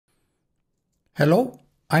Hello,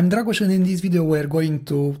 I'm Dragos, and in this video we're going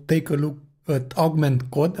to take a look at Augment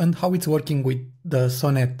Code and how it's working with the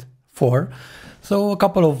Sonnet 4. So a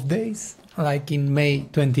couple of days, like in May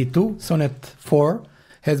 22, Sonnet 4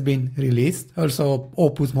 has been released. Also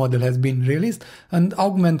Opus model has been released, and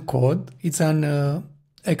Augment Code, it's an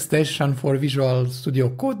extension for Visual Studio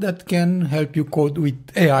Code that can help you code with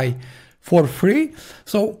AI for free.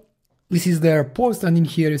 So this is their post, and in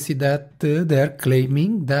here you see that they're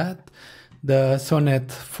claiming that the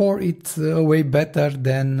Sonnet 4 it's way better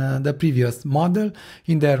than the previous model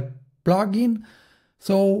in their plugin.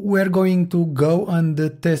 So we're going to go and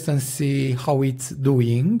test and see how it's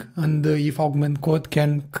doing, and if Augment Code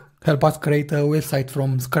can help us create a website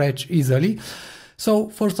from scratch easily. So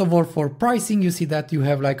first of all, for pricing, you see that you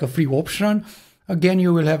have like a free option. Again,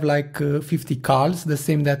 you will have like 50 calls, the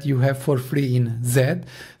same that you have for free in Z.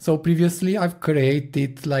 So previously I've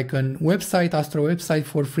created like a website, Astro website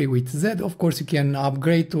for free with Z. Of course, you can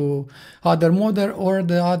upgrade to other model, or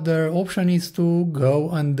the other option is to go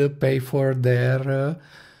and pay for their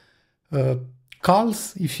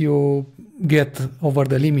calls if you get over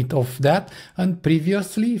the limit of that. And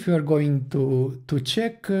previously, if you are going to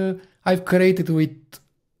check, I've created with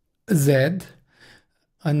Z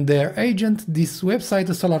and their agent this website,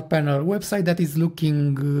 a solar panel website that is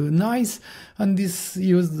looking nice, and this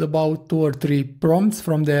used about 2 or 3 prompts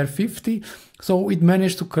from their 50. So it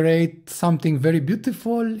managed to create something very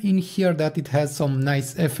beautiful in here, that it has some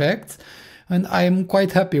nice effects, and I'm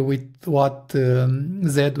quite happy with what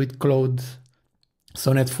Z with Claude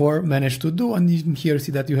Sonnet 4 managed to do. And in here you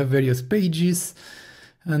see that you have various pages,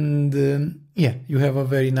 and yeah, you have a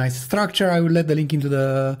very nice structure. I will let the link into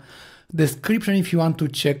the description if you want to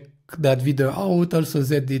check that video out. Also,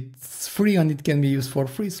 Z it's free and it can be used for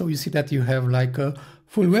free. So you see that you have like a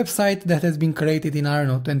full website that has been created in, I don't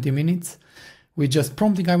know, 20 minutes with just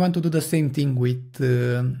prompting. I want to do the same thing with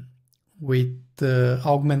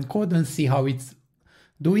Augment Code and see how it's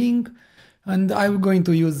doing. And I'm going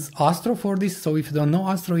to use Astro for this. So if you don't know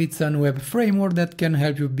Astro, it's a web framework that can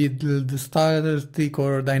help you build static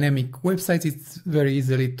or dynamic websites. It's very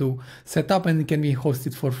easily to set up, and it can be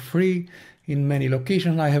hosted for free in many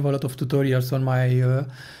locations. I have a lot of tutorials on my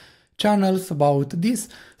channels about this.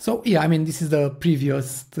 So yeah, I mean, this is the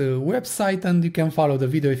previous website, and you can follow the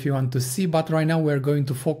video if you want to see. But right now we're going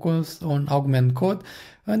to focus on Augment Code.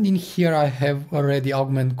 And in here I have already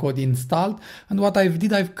Augment Code installed. And what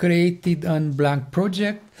I've created a blank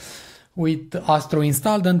project with Astro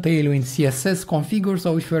installed and Tailwind CSS configured.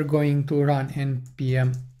 So if we're going to run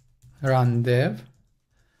npm run dev,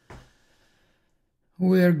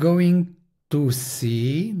 we're going to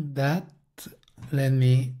see that, let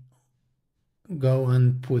me go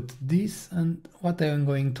and put this, and what I'm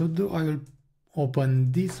going to do, I will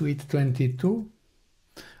open this with 22.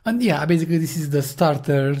 And yeah, basically this is the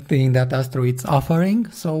starter thing that Astro is offering.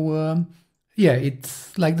 So yeah,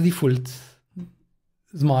 it's like the default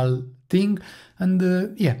small thing.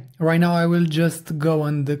 And yeah, right now I will just go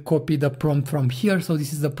and copy the prompt from here. So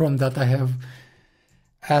this is the prompt that I have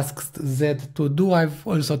asked Z to do. I've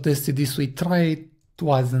also tested this with try. It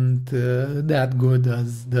wasn't that good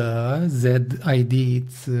as the Z ID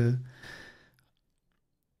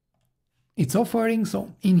it's offering.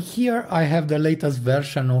 So in here I have the latest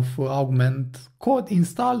version of Augment Code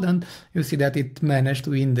installed, and you see that it managed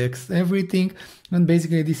to index everything. And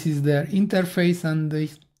basically this is their interface, and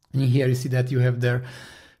in here you see that you have their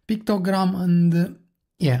pictogram. And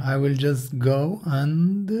yeah, I will just go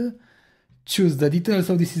and choose the details.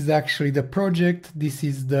 So this is actually the project. This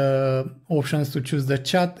is the options to choose the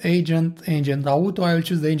chat agent, agent auto. I will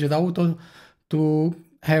choose the agent auto to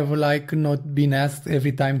have like not been asked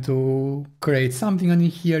every time to create something. And in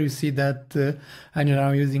here you see that I'm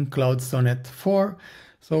now using Claude Sonnet 4.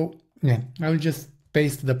 So yeah, I will just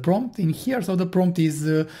paste the prompt in here. So the prompt is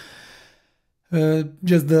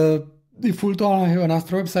just the default one. I have an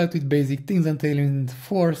Astro website with basic things and Tailwind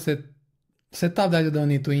 4 set up that you don't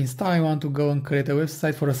need to install. I want to go and create a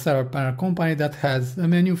website for a solar panel company that has a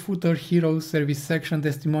menu, footer, heroes, service section,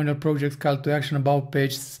 testimonial, projects, call to action, about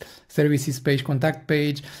page, services page, contact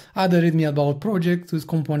page, other readme about project, use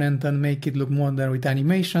component and make it look modern with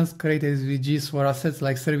animations, create SVGs for assets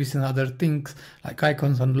like services and other things like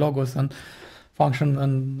icons and logos and function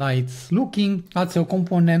and nice looking, add a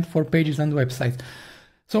component for pages and websites.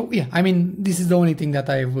 So yeah, I mean, this is the only thing that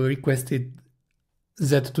I've requested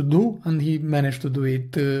Z to do, and he managed to do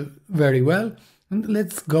it very well. And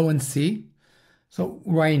let's go and see. So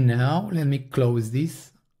right now, let me close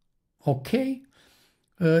this. Okay.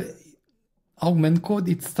 Augment Code,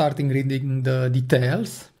 it's starting reading the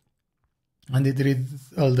details, and it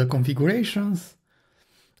reads all the configurations.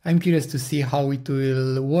 I'm curious to see how it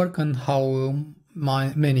will work and how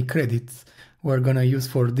many credits we're gonna use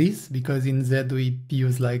for this, because in Z we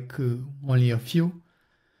use like only a few.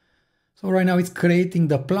 So right now it's creating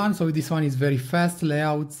the plan, so this one is very fast.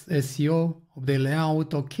 Layouts, SEO, update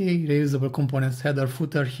layout, okay, reusable components, header,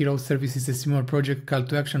 footer, hero, services, estimator, project, call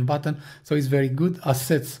to action, button, so it's very good.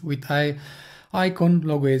 Assets with icon,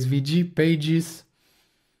 logo, SVG, pages,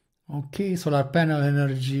 okay, solar panel,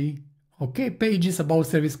 energy, okay, pages, about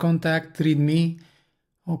service, contact, readme,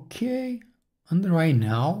 okay, and right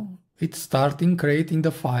now it's starting creating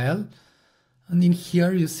the file, and in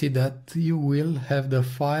here you see that you will have the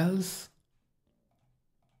files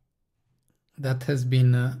that has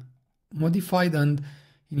been modified, and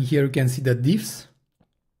in here you can see the diffs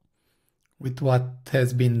with what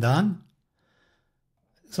has been done.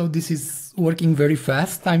 So this is working very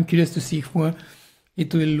fast. I'm curious to see if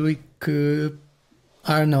it will look,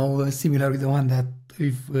 I don't know, similar with the one that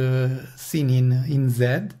we've seen in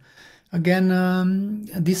Z. Again,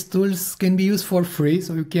 these tools can be used for free,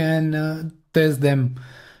 so you can test them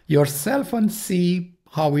yourself and see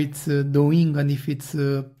how it's doing, and if it's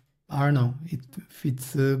I don't know, if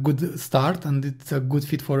it's a good start and it's a good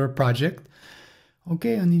fit for a project.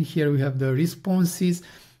 Okay, and in here we have the responses,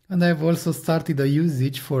 and I've also started a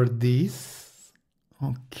usage for this.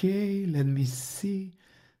 Okay, let me see.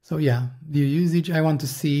 So yeah, the usage, I want to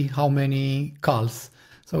see how many calls.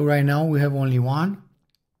 So right now we have only one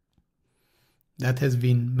that has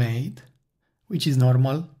been made, which is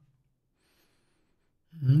normal.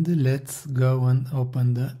 And let's go and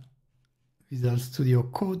open the Visual Studio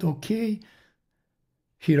Code. Okay,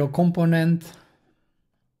 hero component.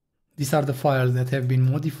 These are the files that have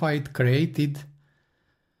been modified, created.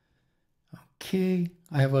 Okay,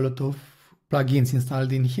 I have a lot of plugins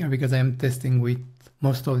installed in here because I am testing with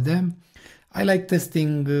most of them. I like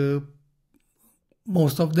testing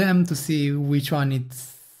most of them to see which one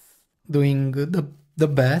it's doing the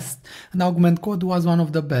best, and Augment Code was one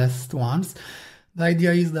of the best ones. The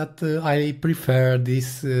idea is that I prefer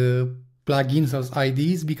these plugins as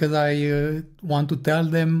IDEs because I want to tell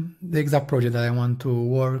them the exact project that I want to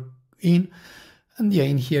work in. And yeah,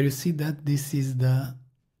 in here you see that this is the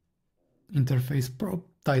interface prop,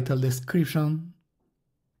 title, description.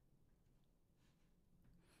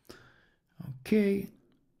 Okay,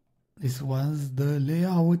 this was the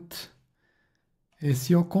layout,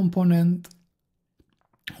 SEO component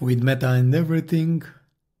with meta and everything,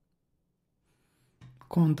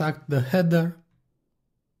 contact, the header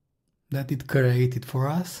that it created for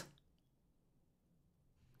us.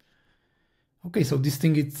 Okay, so this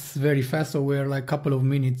thing it's very fast, so we're like a couple of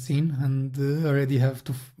minutes in and already have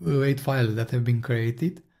 8 files that have been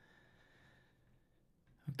created.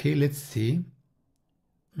 Okay, let's see.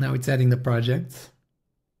 Now it's adding the projects.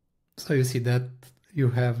 So you see that you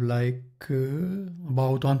have like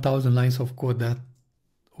about 1000 lines of code that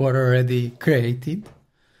were already created.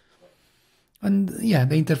 And yeah,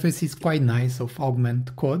 the interface is quite nice of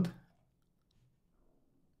Augment Code.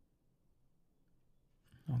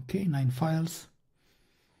 Okay, 9 files.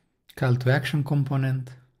 Call to action component.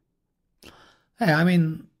 Hey, I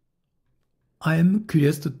mean, I am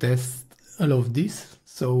curious to test all of this.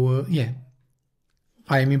 So yeah,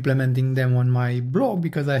 I am implementing them on my blog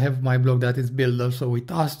because I have my blog that is built also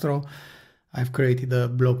with Astro. I've created a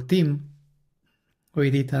blog theme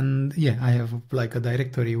with it, and yeah, I have like a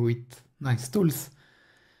directory with nice tools.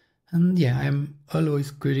 And yeah, I'm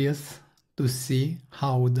always curious to see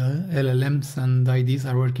how the LLMs and IDs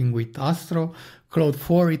are working with Astro. Claude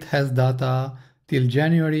 4, it has data till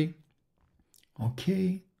January.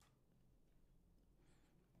 Okay.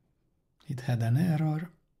 It had an error.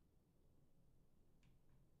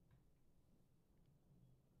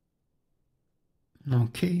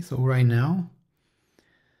 Okay, so right now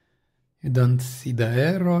you don't see the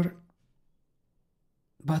error,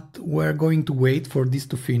 but we're going to wait for this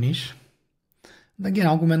to finish. And again,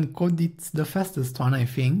 Augment Code, it's the fastest one, I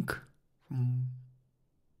think,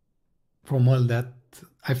 from all that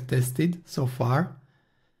I've tested so far.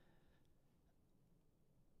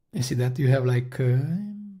 You see that you have like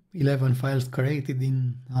 11 files created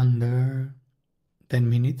in under 10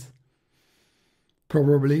 minutes.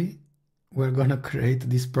 Probably we're gonna create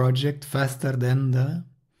this project faster than the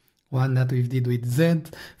one that we did with Z.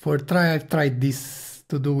 For Try, I've tried this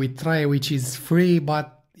to do with Try, which is free,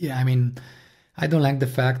 but yeah, I mean, I don't like the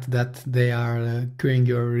fact that they are queuing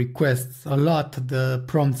your requests a lot. The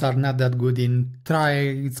prompts are not that good in Try.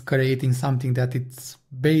 It's creating something that it's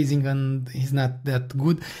basing and is not that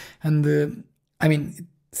good. And I mean, it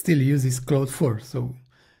still uses Claude 4. So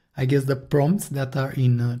I guess the prompts that are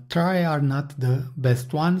in Try are not the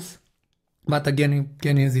best ones. but again, you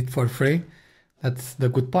can use it for free. That's the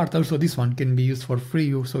good part. Also, this one can be used for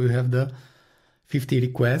free, so you have the 50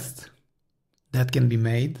 requests that can be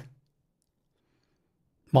made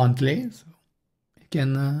monthly. So you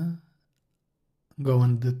can go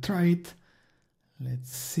and try it.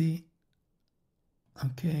 Let's see.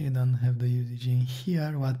 Okay, I don't have the usage in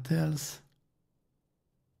here. What else?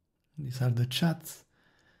 These are the chats.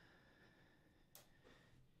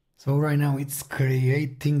 So right now it's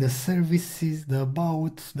creating the services, the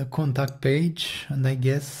about, the contact page, and I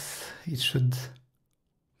guess it should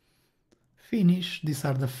finish. These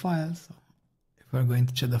are the files. So if we're going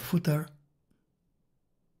to check the footer,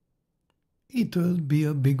 it will be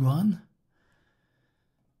a big one.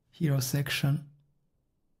 Hero section.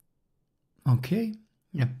 Okay,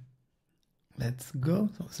 yeah. Let's go.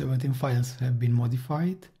 So 17 files have been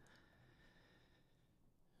modified.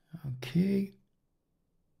 Okay.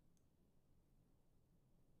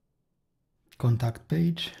 Contact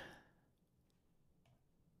page.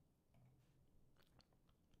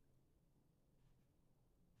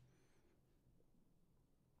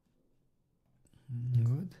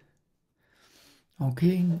 Good.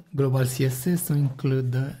 Okay, global CSS to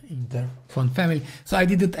include the font family. So I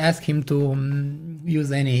didn't ask him to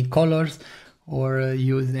use any colors or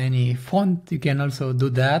use any font. You can also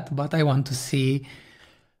do that, but I want to see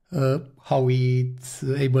how he's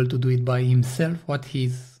able to do it by himself, what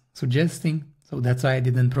he's suggesting. So that's why I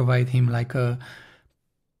didn't provide him like a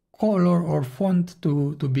color or font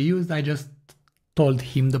to be used. I just told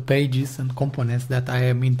him the pages and components that I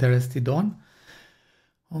am interested on.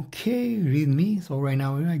 Okay, readme. So right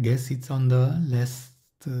now I guess it's on the last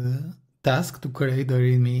task to create the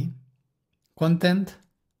readme content.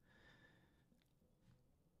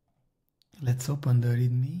 Let's open the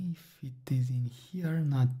readme if it is in here.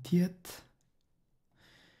 Not yet,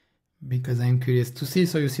 because I'm curious to see.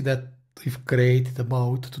 So you see that we've created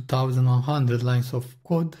about 2100 lines of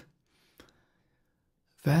code.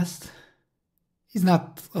 Fast. It's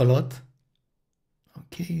not a lot.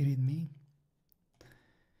 Okay, readme.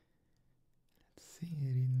 Let's see,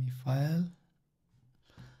 readme file.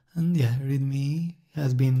 And yeah, readme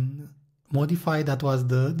has been modified. That was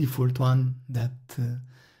the default one that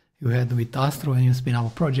you had with Astro when you spin up a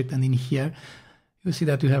project. And in here, you see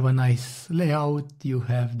that you have a nice layout. You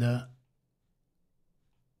have the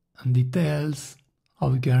details,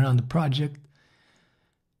 how you can run the project.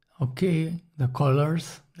 Okay, the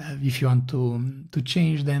colors, if you want to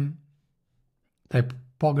change them,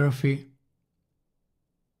 typography,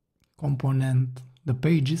 component, the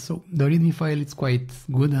pages. So the readme file is quite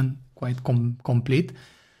good and quite complete.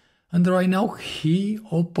 And right now he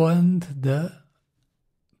opened the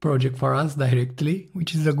project for us directly,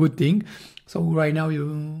 which is a good thing. So right now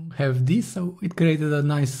you have this, so it created a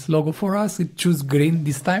nice logo for us. It chose green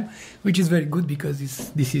this time, which is very good because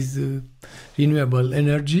this is renewable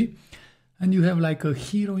energy. And you have like a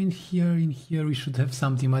hero in here. In here we should have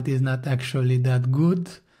something, but it's not actually that good.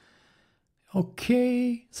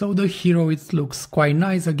 Okay, so the hero, it looks quite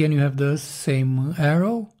nice. Again, you have the same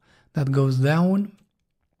arrow that goes down.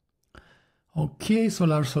 Okay,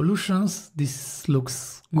 solar solutions, this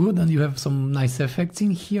looks good, and you have some nice effects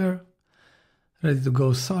in here. Ready to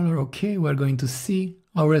go solar. Okay, we're going to see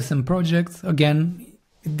our recent projects. Again,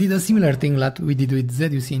 it did a similar thing that we did with Z.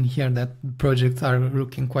 You see in here that projects are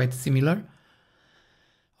looking quite similar.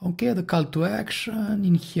 Okay, the call to action.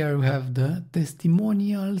 In here we have the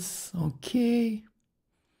testimonials. Okay.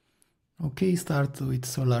 Okay, start with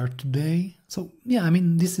solar today. So yeah, I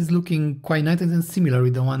mean, this is looking quite nice and similar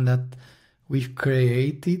with the one that we've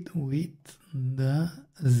created with the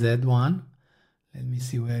Z1. Let me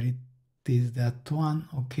see where it is, that one.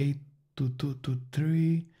 Okay,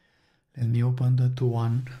 2223. Let me open the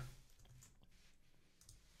 2.1.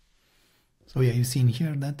 So yeah, you see in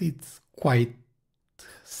here that it's quite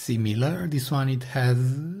similar. This one, it has,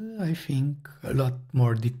 I think, a lot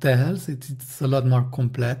more details. It's a lot more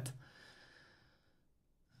complete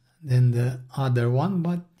than the other one.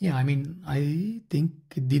 But yeah, I mean, I think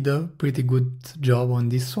it did a pretty good job on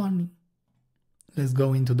this one. Let's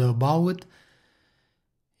go into the about.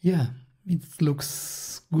 Yeah, it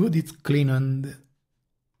looks good. It's clean and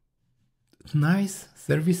nice.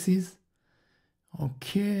 Services.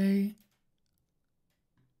 Okay.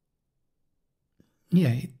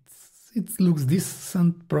 Yeah, it looks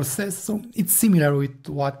decent process. So it's similar with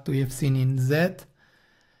what we have seen in Z,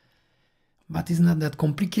 but it's not that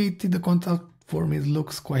complicated. The contact form, it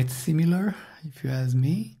looks quite similar, if you ask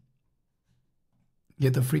me.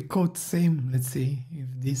 Get a free code, same. Let's see if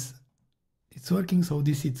this it's working. So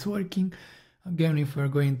this it's working. Again, if we're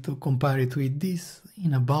going to compare it with this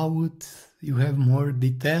in about, you have more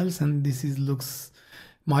details, and this looks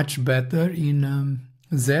much better in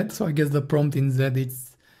Z. So I guess the prompt in Z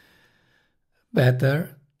is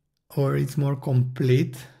better, or it's more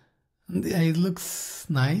complete. And yeah, it looks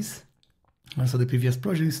nice. Also the previous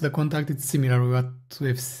project is the contact, it's similar with what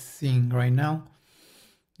we've seen right now.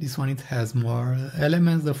 This one, it has more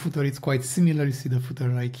elements. The footer is quite similar. You see the footer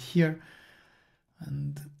like here,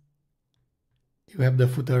 and you have the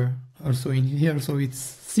footer also in here, so it's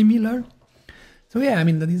similar. So yeah, I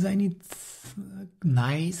mean, the design is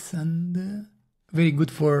nice and very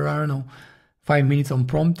good for, I don't know, 5 minutes on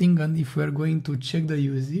prompting. And if we're going to check the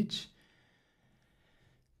usage,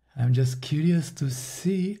 I'm just curious to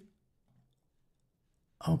see.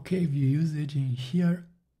 Okay, view usage in here.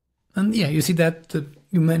 And yeah, you see that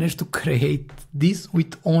you managed to create this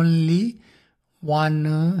with only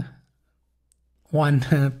one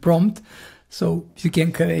prompt. So you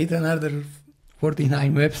can create another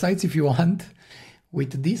 49 websites if you want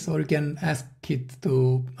with this, or you can ask it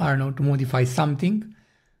to, I don't know, to modify something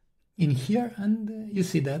in here. And you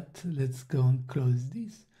see that. Let's go and close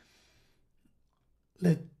this.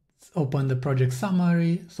 Let's open the project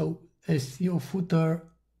summary. So SEO footer,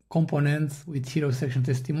 components with hero section,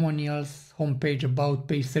 testimonials, homepage, about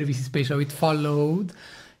page, services page. So it followed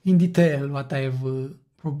in detail what I have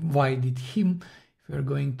provided him. If we're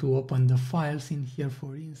going to open the files in here,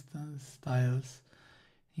 for instance, styles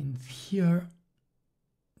in here,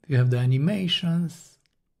 you have the animations,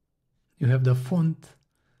 you have the font,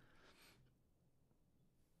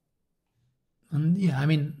 and yeah, I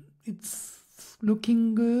mean, it's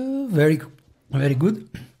looking very good.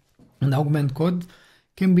 And Augment Code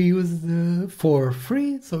can be used for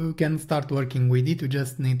free, so you can start working with it. You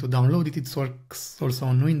just need to download it. It works also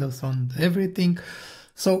on Windows, on everything.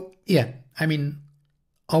 So yeah, I mean,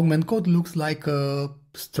 Augment Code looks like a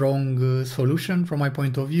strong solution from my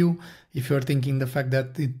point of view. If you're thinking the fact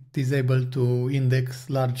that it is able to index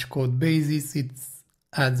large code bases, it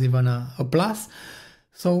adds even a plus.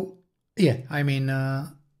 So yeah, I mean,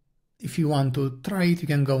 if you want to try it, you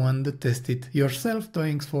can go and test it yourself.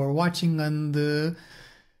 Thanks for watching, and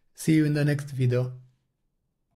see you in the next video.